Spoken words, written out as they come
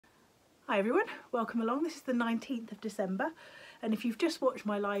Hi everyone, welcome along. This is the 19th of December, and if you've just watched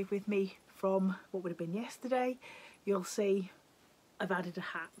my live with me from what would have been yesterday, you'll see I've added a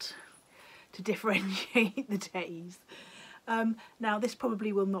hat to differentiate the days. Now this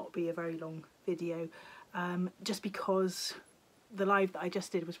probably will not be a very long video, just because the live that I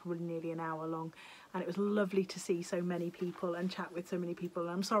just did was probably nearly an hour long, and it was lovely to see so many people and chat with so many people,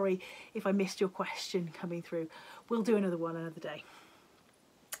 and I'm sorry if I missed your question coming through. We'll do another one another day.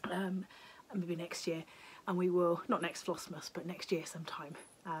 And maybe next year, and we will, not next FlossMas, but next year sometime,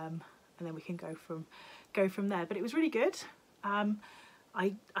 and then we can go from there. But it was really good. I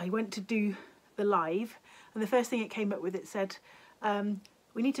went to do the live, and the first thing it came up with, it said,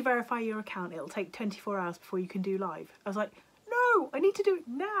 we need to verify your account, it'll take 24 hours before you can do live. I was like, no, I need to do it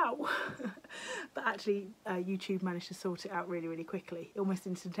now. But actually YouTube managed to sort it out really quickly, almost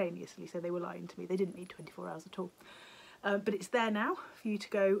instantaneously, so they were lying to me. They didn't need 24 hours at all. But it's there now for you to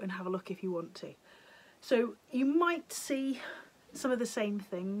go and have a look if you want to. So you might see some of the same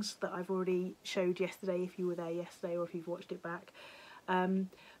things that I've already showed yesterday if you were there yesterday or if you've watched it back.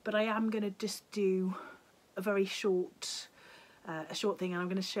 But I am going to just do a very short thing, and I'm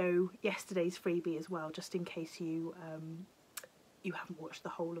going to show yesterday's freebie as well, just in case you you haven't watched the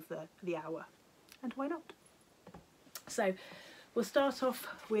whole of the hour. And why not? So we'll start off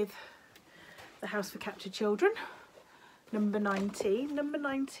with the House for Captured Children. Number 19. Number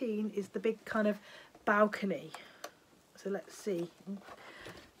 19 is the big kind of balcony. So let's see.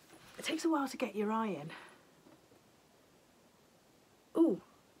 It takes a while to get your eye in. Oh,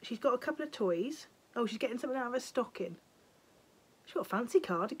 she's got a couple of toys. Oh, she's getting something out of her stocking. She's got a fancy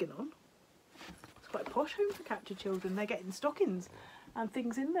cardigan on. It's quite a posh home for captured children. They're getting stockings and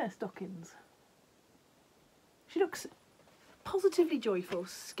things in their stockings. She looks positively joyful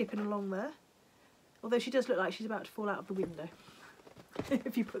skipping along there. Although she does look like she's about to fall out of the window,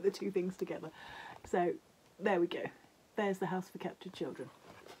 if you put the two things together. So there we go. There's the House for Captured Children.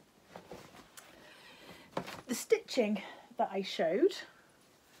 The stitching that I showed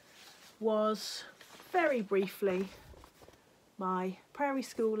was very briefly my Prairie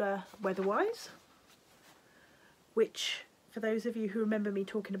Schooler Weatherwise, which, for those of you who remember me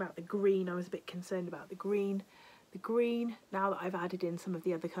talking about the green, I was a bit concerned about the green. The green, now that I've added in some of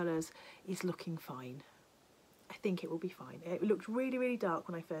the other colours, is looking fine. I think it will be fine. It looked really dark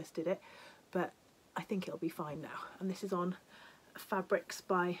when I first did it, but I think it'll be fine now. And this is on Fabrics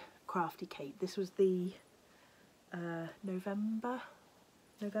by Crafty Kate. This was the November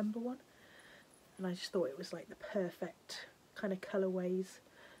one, and I just thought it was like the perfect kind of colourways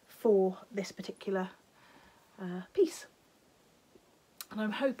for this particular piece. And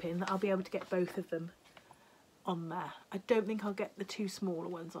I'm hoping that I'll be able to get both of them on there. I don't think I'll get the two smaller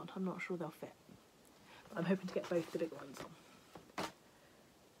ones on. I'm not sure they'll fit. But I'm hoping to get both the bigger ones on.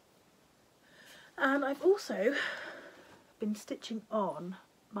 And I've also been stitching on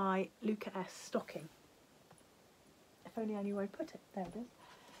my Luca S stocking. If only I knew where I put it. There it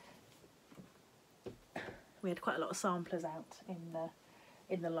is. We had quite a lot of samplers out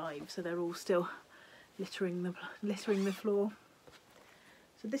in the live, so they're all still littering the floor.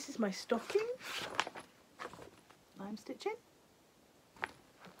 So this is my stocking I'm stitching,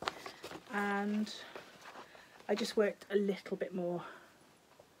 and I just worked a little bit more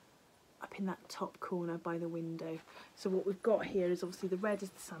up in that top corner by the window. So what we've got here is obviously the red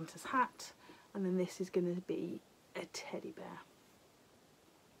is the Santa's hat, and then this is going to be a teddy bear.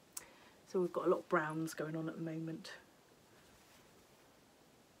 So we've got a lot of browns going on at the moment,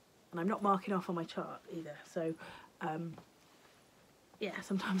 and I'm not marking off on my chart either, so yeah,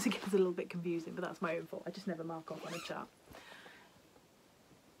 sometimes it gets a little bit confusing, but that's my own fault. I just never mark off on a chart.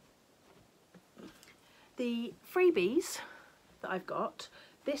 The freebies that I've got,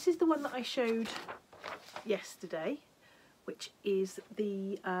 this is the one that I showed yesterday, which is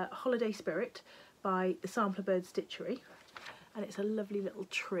the Holiday Spirit by the Samplerbird Stitchery, and it's a lovely little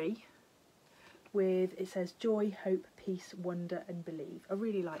tree with, it says joy, hope, peace, wonder and believe. I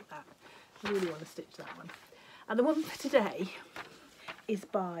really like that. I really want to stitch that one. And the one for today is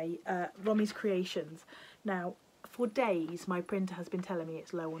by Romys Creations. Now, for days my printer has been telling me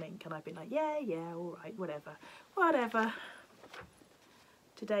it's low on ink, and I've been like, yeah, all right, whatever.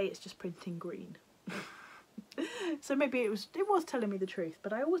 Today it's just printing green. So maybe it was telling me the truth,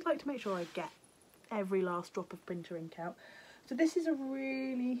 but I always like to make sure I get every last drop of printer ink out. So this is a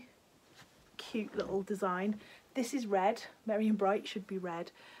really cute little design. This is red, Merry and Bright should be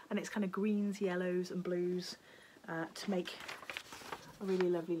red, and it's kind of greens, yellows and blues to make a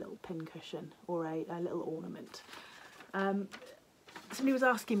really lovely little pin cushion or a little ornament. Somebody was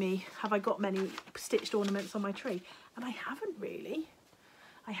asking me, have I got many stitched ornaments on my tree? And I haven't really.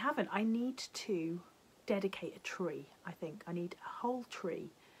 I haven't. I need to dedicate a tree, I think. I need a whole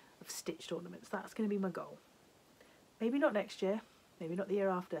tree of stitched ornaments. That's going to be my goal. Maybe not next year, maybe not the year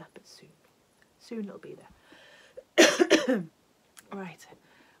after, but soon. Soon it'll be there. Right.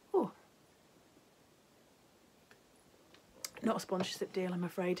 Oh. Not a sponsorship deal, I'm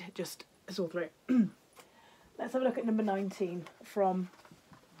afraid, just a sore throat. Let's have a look at number 19 from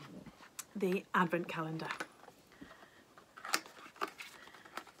the Advent calendar.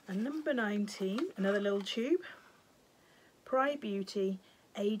 And number 19, another little tube. Pride Beauty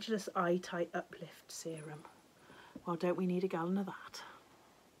Ageless Eye Tight Uplift Serum. Well, don't we need a gallon of that?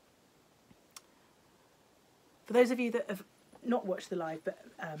 For those of you that have not watched the live but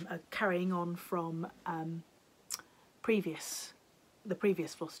are carrying on from the previous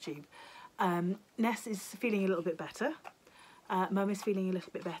floss tube, Ness is feeling a little bit better. Mum is feeling a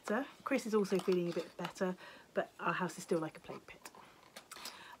little bit better. Chris is also feeling a bit better, but our house is still like a plague pit.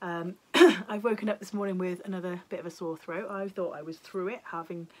 I've woken up this morning with another bit of a sore throat. I thought I was through it,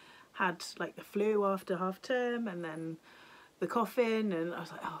 having had like the flu after half term and then the coughing, and I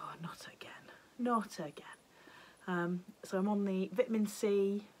was like, oh, not again, not again. So I'm on the vitamin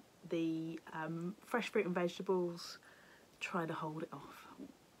C, the fresh fruit and vegetables, trying to hold it off.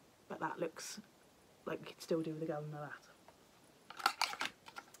 But that looks like we could still do with a gallon of that.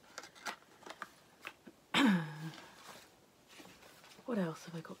 What else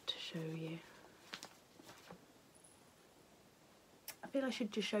have I got to show you? I feel I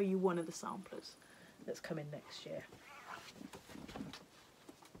should just show you one of the samplers that's coming next year.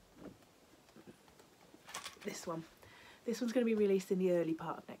 This one. This one's going to be released in the early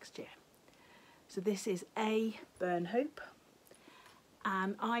part of next year. So this is A. Burnhope,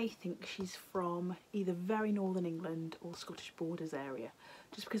 and I think she's from either very northern England or Scottish borders area,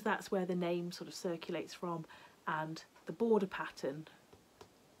 just because that's where the name sort of circulates from, and the border pattern.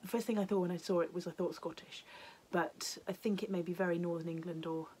 The first thing I thought when I saw it was I thought Scottish, but I think it may be very northern England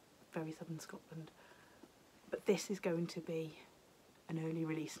or very southern Scotland. But this is going to be an early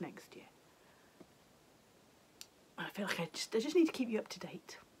release next year. I feel like I just need to keep you up to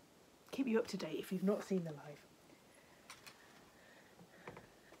date. Keep you up to date if you've not seen the live.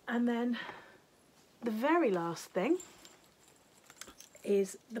 And then the very last thing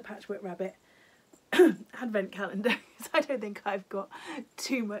is the Patchwork Rabbit Advent calendar. I don't think I've got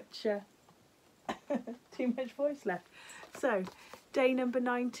too much voice left. So, day number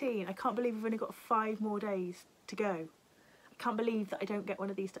 19. I can't believe we've only got 5 more days to go. I can't believe that I don't get one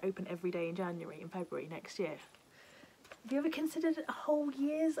of these to open every day in January and February next year. Have you ever considered a whole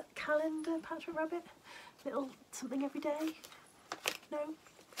year's calendar, Patchwork Rabbit? Little something every day? No?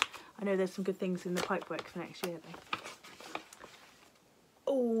 I know there's some good things in the pipework for next year though.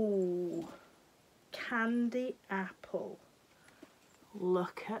 Oh, Candy Apple.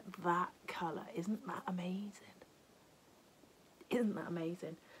 Look at that colour. Isn't that amazing? Isn't that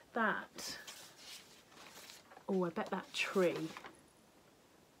amazing? That, oh, I bet that tree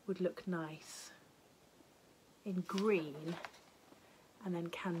would look nice in green, and then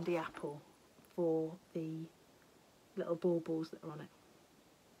Candy Apple for the little baubles that are on it.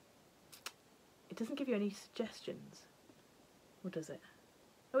 It doesn't give you any suggestions, or does it?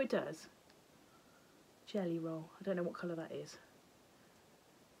 Oh, it does. Jelly roll. I don't know what colour that is.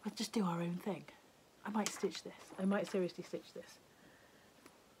 Let's just do our own thing. I might stitch this. I might seriously stitch this.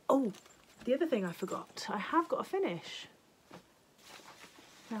 Oh, the other thing I forgot. I have got a finish.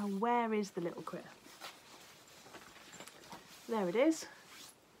 Now, where is the little critter? There it is.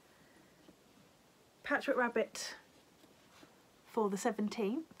 Patchwork Rabbit for the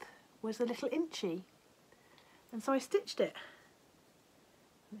 17th was a little inchy. And so I stitched it.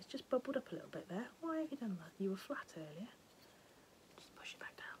 And it's just bubbled up a little bit there. Why have you done that? You were flat earlier. Just push it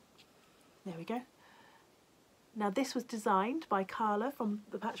back down. There we go. Now this was designed by Carla from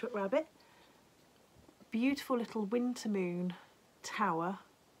the Patchwork Rabbit. Beautiful little winter moon tower.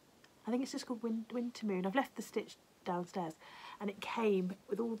 I think it's just called winter moon. I've left the stitch downstairs, and it came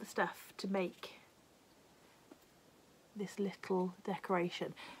with all the stuff to make this little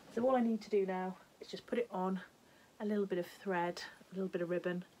decoration. So all I need to do now is just put it on, a little bit of thread, a little bit of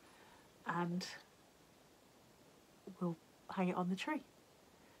ribbon, and we'll hang it on the tree.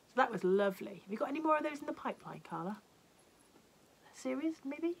 So that was lovely. Have you got any more of those in the pipeline, Carla? A series,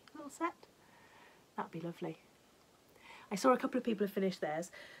 maybe? A little set? That'd be lovely. I saw a couple of people have finished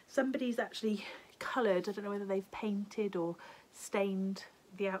theirs. Somebody's actually coloured, I don't know whether they've painted or stained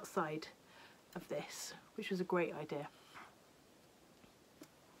the outside of this, which was a great idea.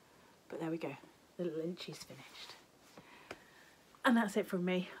 But there we go, the little inchy's finished. And that's it from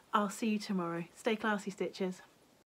me. I'll see you tomorrow. Stay classy, Stitchers.